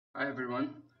Hi everyone,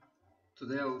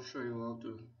 today I will show you how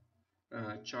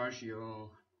to charge your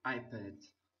iPad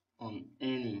on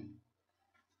any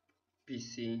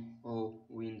PC or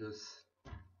Windows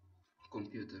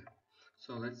computer.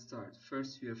 So let's start.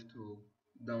 First you have to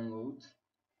download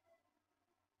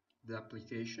the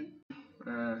application.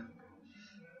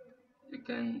 You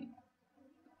can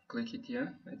click it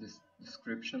here at this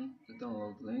description, the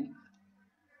download link.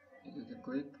 You do the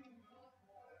click,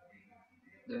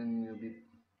 then you'll be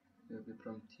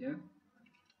prompted here.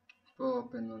 Pull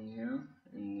open on here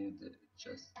and you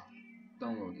just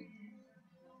download it.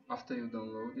 After you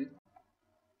download it,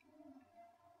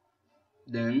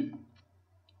 then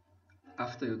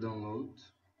after you download,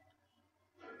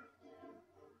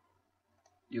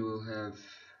 you will have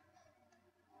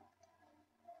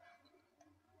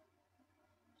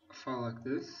a file like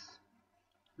this.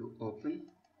 You open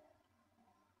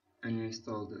and you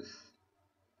install this.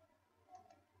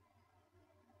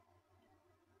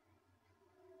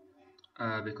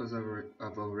 Because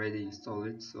I've already installed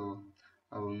it, so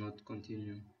I will not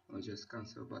continue. I'll just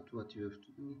cancel. But what you have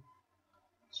to do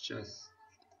is just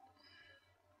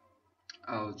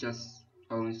I'll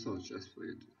install just for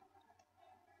you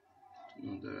to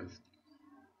know the rest.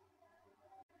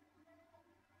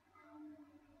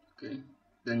 Okay,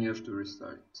 then you have to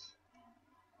restart.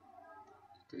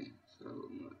 Okay, so I will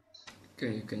not.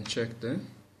 Okay, you can check there.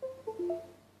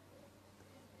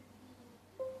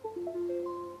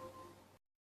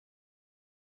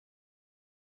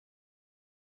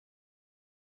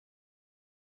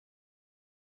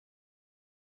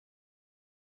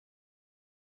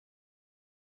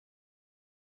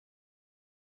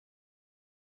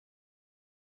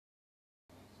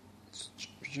 It's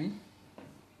charging.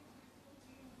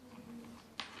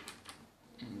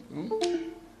 There we go.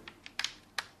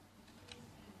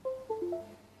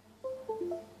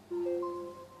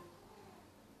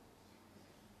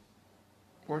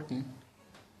 Working.